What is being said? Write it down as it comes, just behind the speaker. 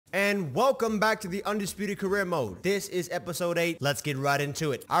And welcome back to the Undisputed Career Mode. This is episode 8. Let's get right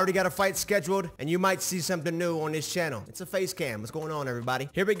into it. I already got a fight scheduled, and you might see something new on this channel. It's a face cam. What's going on, everybody?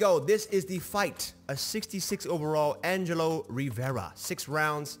 Here we go. This is the fight. A 66 overall Angelo Rivera. 6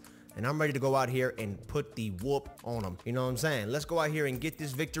 rounds. And I'm ready to go out here and put the whoop on him. You know what I'm saying? Let's go out here and get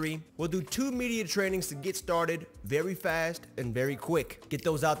this victory. We'll do 2 immediate trainings to get started very fast and very quick. Get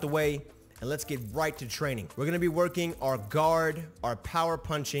those out the way. And let's get right to training. We're going to be working our guard, our power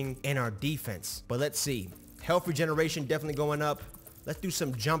punching, and our defense. But let's see. Health regeneration definitely going up. Let's do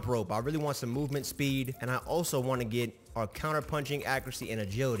some jump rope. I really want some movement speed. And I also want to get our counter punching accuracy and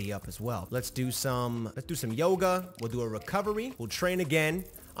agility up as well. Let's do some yoga. We'll do a recovery. We'll train again.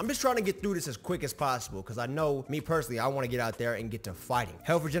 I'm just trying to get through this as quick as possible because I know, me personally, I want to get out there and get to fighting.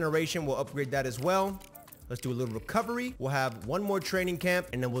 Health regeneration, we'll upgrade that as well. Let's do a little recovery. We'll have 1 more training camp,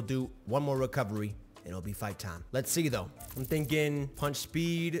 and then we'll do 1 more recovery, and it'll be fight time. Let's see, though. I'm thinking punch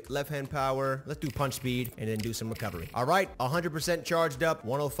speed, left hand power. Let's do punch speed, and then do some recovery. All right, 100% charged up,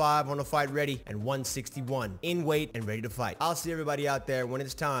 105 on the fight ready, and 161 in weight and ready to fight. I'll see everybody out there when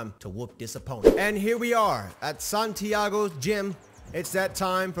it's time to whoop this opponent. And here we are at Santiago's gym. It's that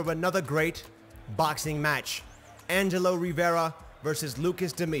time for another great boxing match. Angelo Rivera versus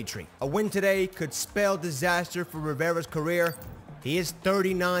Lucas Dimitri. A win today could spell disaster for Rivera's career. He is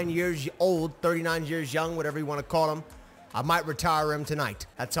 39 years old, 39 years young, whatever you want to call him. I might retire him tonight.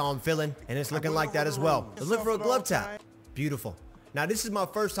 That's how I'm feeling, and it's looking like that as well. Let's look for a glove tap. Beautiful. Now, this is my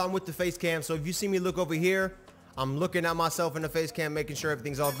first time with the face cam, so if you see me look over here, I'm looking at myself in the face cam, making sure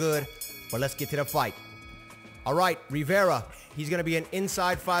everything's all good. But let's get to the fight. All right, Rivera. He's going to be an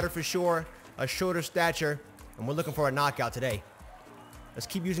inside fighter for sure, a shorter stature, and we're looking for a knockout today. Let's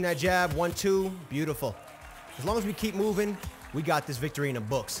keep using that jab. 1-2. Beautiful. As long as we keep moving, we got this victory in the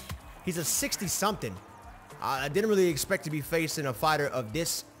books. He's a 60-something. I didn't really expect to be facing a fighter of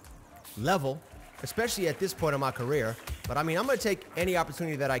this level, especially at this point in my career. But, I mean, I'm going to take any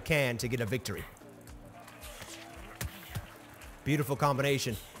opportunity that I can to get a victory. Beautiful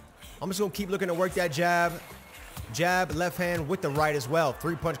combination. I'm just going to keep looking to work that jab. Jab, left hand with the right as well.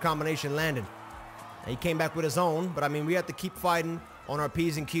 3-punch combination landing. He came back with his own, but I mean, we have to keep fighting on our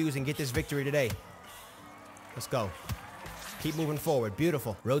P's and Q's and get this victory today. Let's go. Keep moving forward.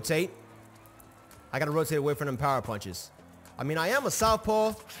 Beautiful. Rotate. I got to rotate away from them power punches. I mean, I am a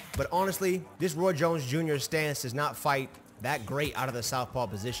southpaw, but honestly, this Roy Jones Jr. stance does not fight that great out of the southpaw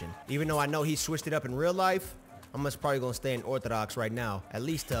position. Even though I know he switched it up in real life, I'm just probably going to stay in orthodox right now, at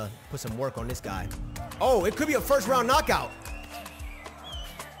least to put some work on this guy. Oh, it could be a first-round knockout.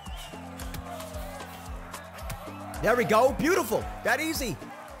 There we go. Beautiful. That easy.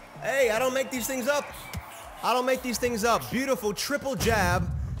 Hey, I don't make these things up. I don't make these things up. Beautiful triple jab,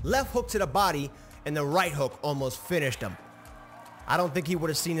 left hook to the body, and the right hook almost finished him. I don't think he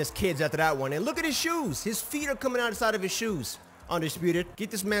would have seen his kids after that one. And look at his shoes. His feet are coming outside of his shoes. Undisputed. Get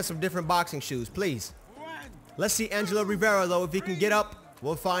this man some different boxing shoes, please. Let's see Angelo Rivera, though. If he can get up,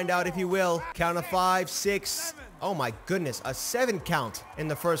 we'll find out if he will. Count of 5, 6. Oh my goodness, a 7 count in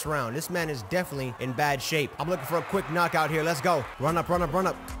the first round. This man is definitely in bad shape. I'm looking for a quick knockout here. Let's go. Run up, run up, run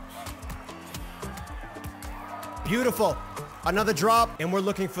up. Beautiful. Another drop, and we're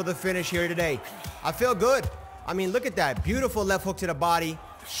looking for the finish here today. I feel good. I mean, look at that. Beautiful left hook to the body.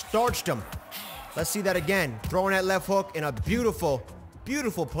 Starched him. Let's see that again. Throwing that left hook in a beautiful,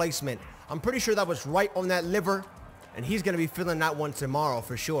 beautiful placement. I'm pretty sure that was right on that liver, and he's going to be feeling that one tomorrow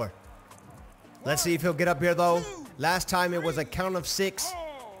for sure. Let's see if he'll get up here, though. Last time it was a count of 6,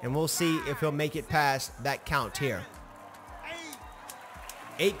 and we'll see if he'll make it past that count here.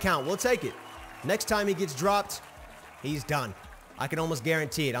 8 count. We'll take it. Next time he gets dropped, he's done. I can almost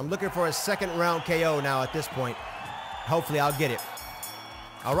guarantee it. I'm looking for a second-round KO now at this point. Hopefully, I'll get it.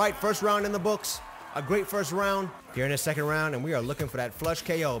 All right, first round in the books. A great first round. Here in the second round, and we are looking for that flush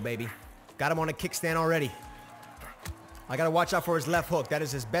KO, baby. Got him on a kickstand already. I got to watch out for his left hook. That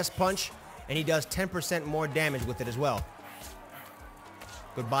is his best punch, and he does 10% more damage with it as well.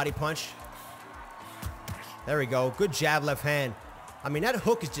 Good body punch. There we go. Good jab, left hand. I mean, that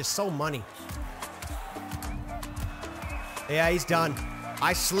hook is just so money. Yeah, he's done.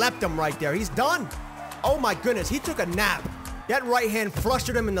 I slept him right there. He's done. Oh, my goodness. He took a nap. That right hand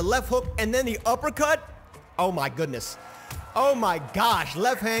flustered him in the left hook, and then the uppercut. Oh, my goodness. Oh, my gosh.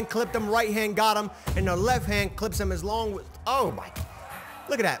 Left hand clipped him. Right hand got him. And the left hand clips him as long with... Oh, my...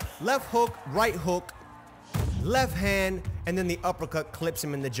 Look at that. Left hook, right hook, left hand, and then the uppercut clips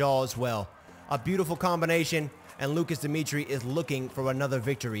him in the jaw as well. A beautiful combination, and Lucas Dimitri is looking for another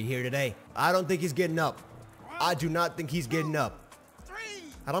victory here today. I don't think he's getting up. I do not think he's getting up.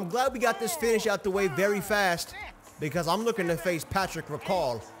 And I'm glad we got this finish out the way very fast because I'm looking to face Patrick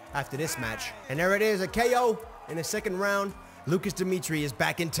Recall after this match. And there it is, a KO in the second round. Lucas Dimitri is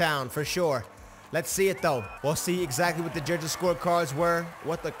back in town for sure. Let's see it though. We'll see exactly what the judges' scorecards were,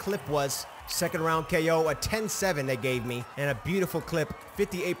 what the clip was. Second round KO, a 10-7 they gave me, and a beautiful clip,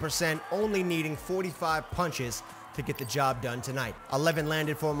 58%, only needing 45 punches to get the job done tonight. 11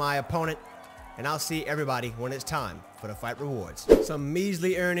 landed for my opponent, and I'll see everybody when it's time for the fight rewards. Some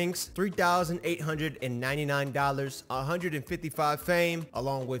measly earnings, $3,899, 155 fame,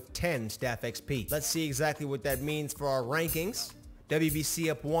 along with 10 staff XP. Let's see exactly what that means for our rankings. WBC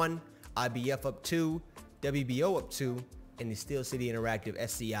up 1, IBF up 2, WBO up 2, and the Steel City Interactive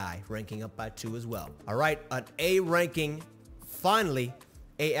SCI ranking up by 2 as well. All right, an A ranking, finally.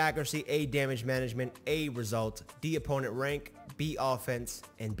 A accuracy, A damage management, A result, D opponent rank, B offense,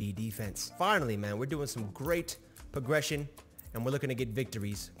 and B defense. Finally, man, we're doing some great progression, and we're looking to get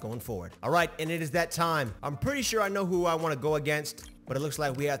victories going forward. All right, and it is that time. I'm pretty sure I know who I want to go against, but it looks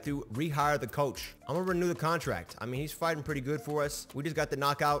like we have to rehire the coach. I'm gonna renew the contract. I mean, he's fighting pretty good for us. We just got the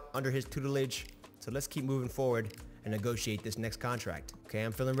knockout under his tutelage, so let's keep moving forward and negotiate this next contract. Okay,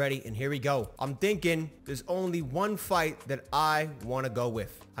 I'm feeling ready, and here we go. I'm thinking there's only one fight that I want to go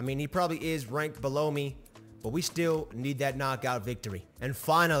with. I mean, he probably is ranked below me, but we still need that knockout victory. And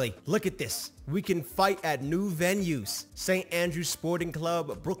finally, look at this. We can fight at new venues. St. Andrews Sporting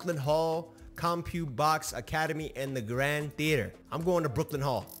Club, Brooklyn Hall, Compu Box Academy, and the Grand Theater. I'm going to Brooklyn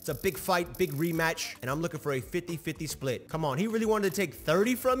Hall. It's a big fight, big rematch, and I'm looking for a 50-50 split. Come on, he really wanted to take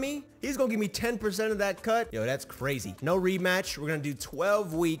 30 from me? He's gonna give me 10% of that cut? Yo, that's crazy. No rematch. We're gonna do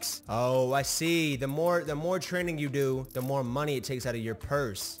 12 weeks. Oh, I see. The more training you do, the more money it takes out of your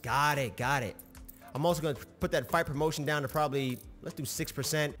purse. Got it, got it. I'm also gonna put that fight promotion down to probably, let's do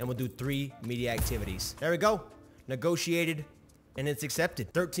 6%, and we'll do 3 media activities. There we go. Negotiated. And it's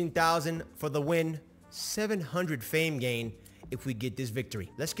accepted. 13,000 for the win, 700 fame gain if we get this victory.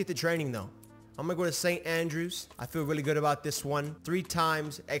 Let's get the training though. I'm gonna go to St. Andrews. I feel really good about this one. 3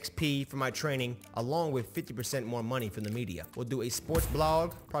 times XP for my training, along with 50% more money from the media. We'll do a sports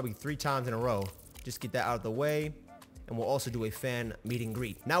blog, probably 3 times in a row. Just get that out of the way. And we'll also do a fan meet and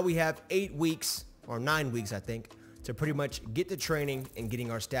greet. Now we have 8 weeks, or 9 weeks I think, to pretty much get the training and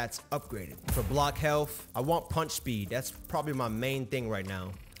getting our stats upgraded. For block health, I want punch speed. That's probably my main thing right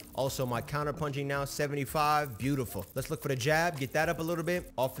now. Also, my counter punching now, 75. Beautiful. Let's look for the jab. Get that up a little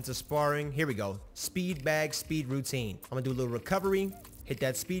bit. Offensive sparring. Here we go. Speed bag, speed routine. I'm gonna do a little recovery. Hit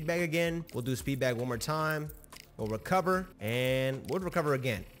that speed bag again. We'll do speed bag one more time. We'll recover, and we'll recover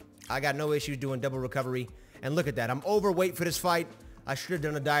again. I got no issues doing double recovery. And look at that. I'm overweight for this fight. I should have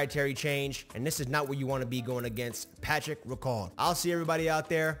done a dietary change, and this is not where you want to be going against Patrick Ricard. I'll see everybody out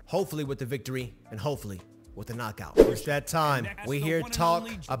there, hopefully with the victory, and hopefully with the knockout. It's that time. We hear talk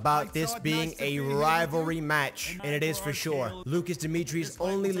about this being a rivalry match, and it is for sure. Lucas Dimitri's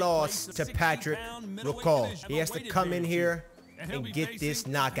only loss to Patrick Ricard. He has to come in here and get this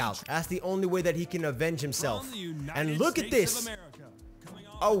knockout. That's the only way that he can avenge himself. And look at this.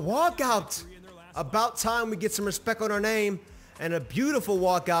 A walkout. About time we get some respect on our name. And a beautiful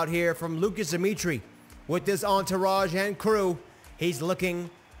walkout here from Lucas Dimitri. With this entourage and crew, he's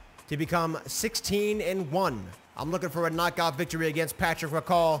looking to become 16-1. I'm looking for a knockout victory against Patrick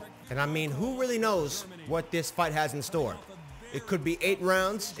Ricard. And I mean, who really knows what this fight has in store? It could be 8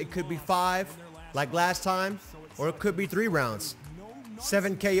 rounds. It could be 5, like last time. Or it could be 3 rounds.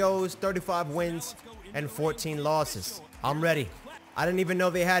 7 KOs, 35 wins, and 14 losses. I'm ready. I didn't even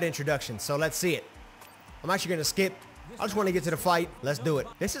know they had introductions, so let's see it. I'm actually going to skip. I just want to get to the fight. Let's do it.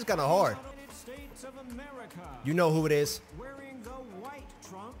 This is kind of hard. You know who it is.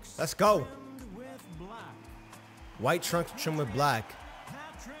 Let's go. White trunks trimmed with black.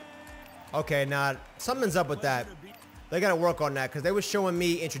 Okay, now something's up with that. They got to work on that because they were showing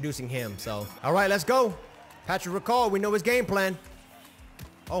me introducing him. So, all right, let's go. Patrick Ricard, we know his game plan.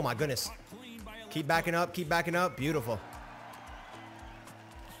 Oh, my goodness. Keep backing up. Keep backing up. Beautiful.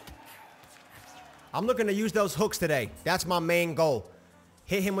 I'm looking to use those hooks today. That's my main goal.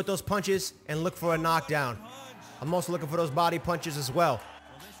 Hit him with those punches and look for a knockdown. I'm also looking for those body punches as well.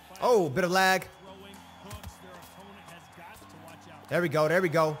 Oh, bit of lag. There we go, there we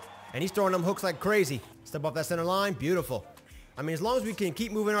go. And he's throwing them hooks like crazy. Step off that center line, beautiful. I mean, as long as we can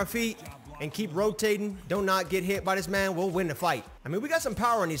keep moving our feet and keep rotating, do not get hit by this man, we'll win the fight. I mean, we got some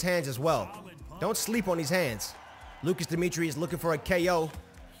power in these hands as well. Don't sleep on these hands. Lucas Dimitri is looking for a KO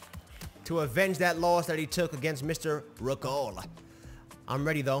to avenge that loss that he took against Mr. Ricard. I'm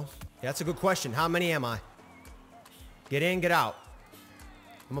ready, though. Yeah, that's a good question. How many am I? Get in, get out.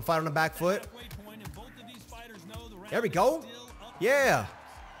 I'm going to fight on the back foot. There we go. Yeah.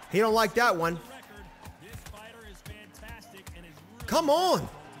 He don't like that one. Come on.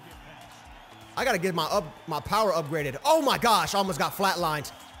 I gotta get my power upgraded. Oh my gosh, almost got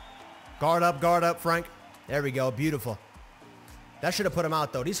flatlined. Guard up, Frank. There we go, beautiful. That should have put him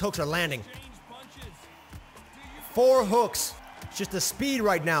out though. These hooks are landing. 4 hooks. It's just the speed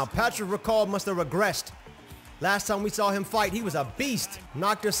right now. Patrick Recall must have regressed. Last time we saw him fight, he was a beast.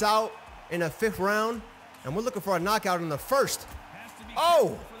 Knocked us out in the 5th round, and we're looking for a knockout in the 1st.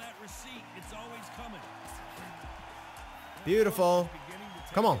 Oh! Beautiful.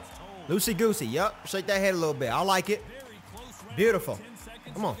 Come on. Loosey-goosey. Yup. Shake that head a little bit. I like it. Beautiful.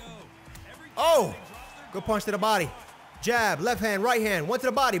 Come on. Oh! Good punch to the body. Jab, left hand, right hand. One to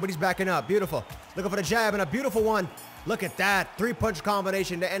the body, but he's backing up. Beautiful. Looking for the jab and a beautiful one. Look at that. 3-punch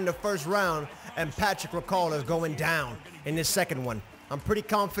combination to end the 1st round. And Patrick Recall is going down in this 2nd one. I'm pretty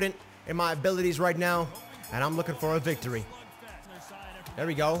confident in my abilities right now. And I'm looking for a victory. There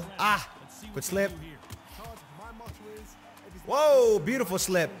we go. Ah! Good slip. Whoa! Beautiful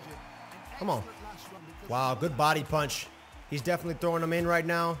slip. Come on. Wow, good body punch. He's definitely throwing them in right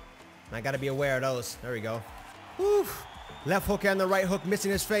now. And I got to be aware of those. There we go. Whew. Left hook and the right hook missing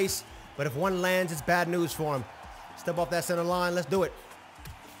his face. But if one lands, it's bad news for him. Step off that center line. Let's do it.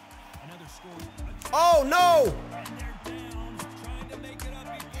 Oh, no!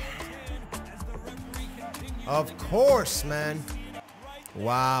 Of course, man.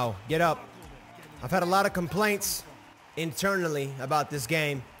 Wow. Get up. I've had a lot of complaints internally about this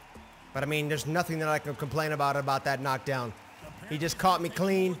game. But, I mean, there's nothing that I can complain about that knockdown. He just caught me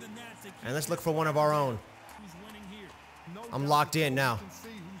clean. And let's look for one of our own. I'm locked in now.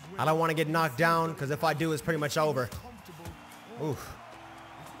 I don't want to get knocked down, because if I do, it's pretty much over. Oof.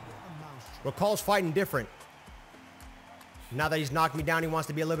 Recall's fighting different. Now that he's knocked me down, he wants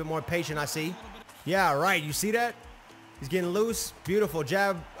to be a little bit more patient, I see. Yeah, right. You see that? He's getting loose. Beautiful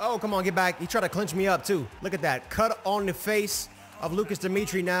jab. Oh, come on, get back. He tried to clinch me up, too. Look at that. Cut on the face of Lucas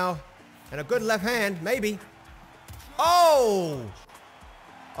Dimitri now. And a good left hand, maybe. Oh!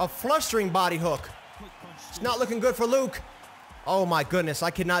 A flustering body hook. It's not looking good for Luke. Oh, my goodness. I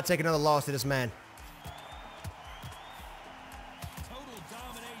cannot take another loss to this man.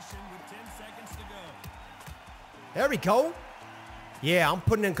 There we go. Yeah, I'm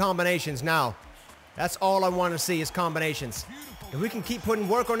putting in combinations now. That's all I want to see is combinations. If we can keep putting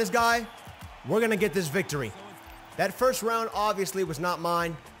work on this guy, we're going to get this victory. That 1st round obviously was not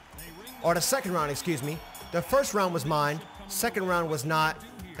mine. Or the 2nd round, excuse me. The 1st round was mine. 2nd round was not.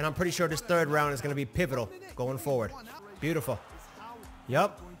 And I'm pretty sure this 3rd round is going to be pivotal going forward. Beautiful.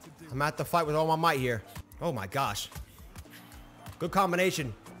 Yep. I'm at the fight with all my might here. Oh my gosh. Good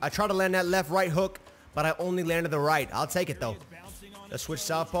combination. I tried to land that left-right hook, but I only landed the right. I'll take it though. Let's switch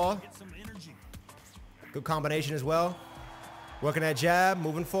southpaw. Good combination as well. Working that jab,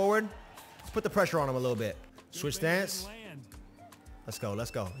 moving forward. Let's put the pressure on him a little bit. Switch stance. Let's go,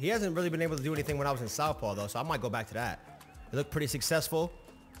 let's go. He hasn't really been able to do anything when I was in southpaw though, so I might go back to that. It looked pretty successful.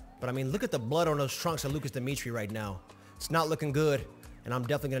 But I mean, look at the blood on those trunks of Lucas Dimitri right now. It's not looking good, and I'm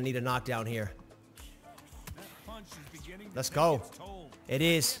definitely gonna need a knockdown here. Let's go. It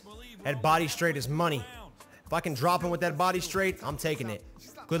is. That body straight is money. If I can drop him with that body straight, I'm taking it.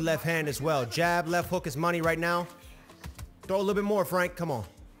 Good left hand as well. Jab, left hook is money right now. Throw a little bit more, Frank. Come on.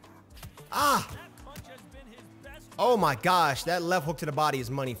 Ah! Oh my gosh, that left hook to the body is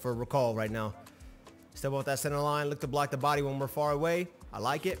money for Recall right now. Step off that center line. Look to block the body when we're far away. I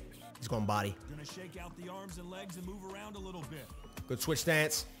like it. He's going body. Gonna shake out the arms and legs and move around a little bit. Good switch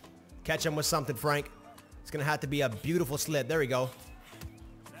stance. Catch him with something, Frank. It's gonna have to be a beautiful slip. There we go.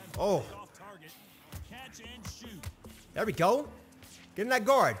 Oh. There we go. Get in that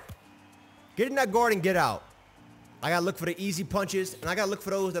guard. Get in that guard and get out. I gotta look for the easy punches, and I gotta look for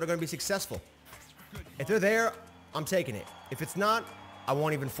those that are gonna be successful. If they're there, I'm taking it. If it's not, I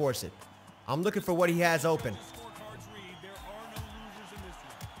won't even force it. I'm looking for what he has open.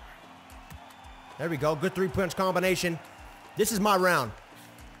 There we go. Good 3-punch combination. This is my round.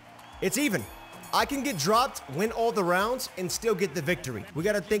 It's even. I can get dropped, win all the rounds, and still get the victory. We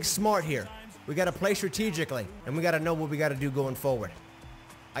got to think smart here. We got to play strategically, and we got to know what we got to do going forward.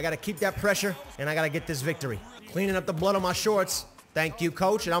 I got to keep that pressure, and I got to get this victory. Cleaning up the blood on my shorts. Thank you,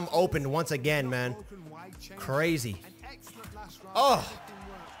 coach, and I'm open once again, man. Crazy. Oh.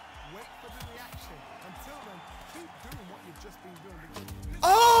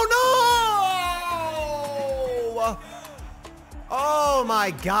 Oh, no! Oh,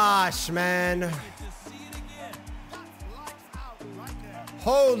 my gosh, man.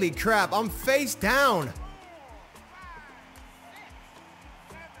 Holy crap, I'm face down.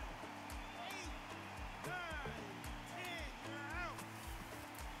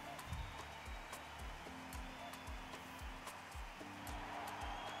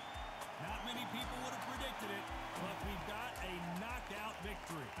 people would have predicted it, but we've got a knockout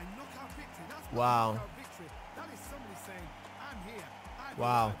victory. A knockout victory? That's not wow. a knockout victory. That is somebody saying, I'm here.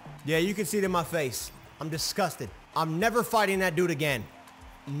 Wow. Yeah, you can see it in my face. I'm disgusted. I'm never fighting that dude again.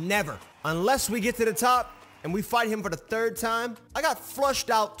 Never. Unless we get to the top and we fight him for the third time. I got flushed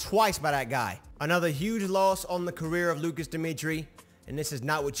out twice by that guy. Another huge loss on the career of Lucas Dimitri. And this is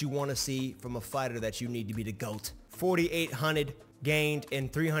not what you want to see from a fighter that you need to be the GOAT. 4,800 gained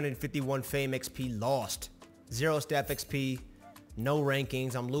and 351 fame XP lost. 0 staff XP. No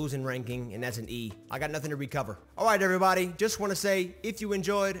rankings. I'm losing ranking, and that's an E. I got nothing to recover. All right, everybody. Just want to say, if you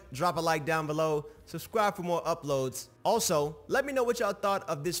enjoyed, drop a like down below. Subscribe for more uploads. Also, let me know what y'all thought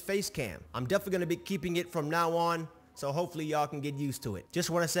of this face cam. I'm definitely going to be keeping it from now on, so hopefully y'all can get used to it. Just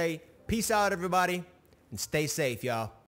want to say, peace out, everybody, and stay safe, y'all.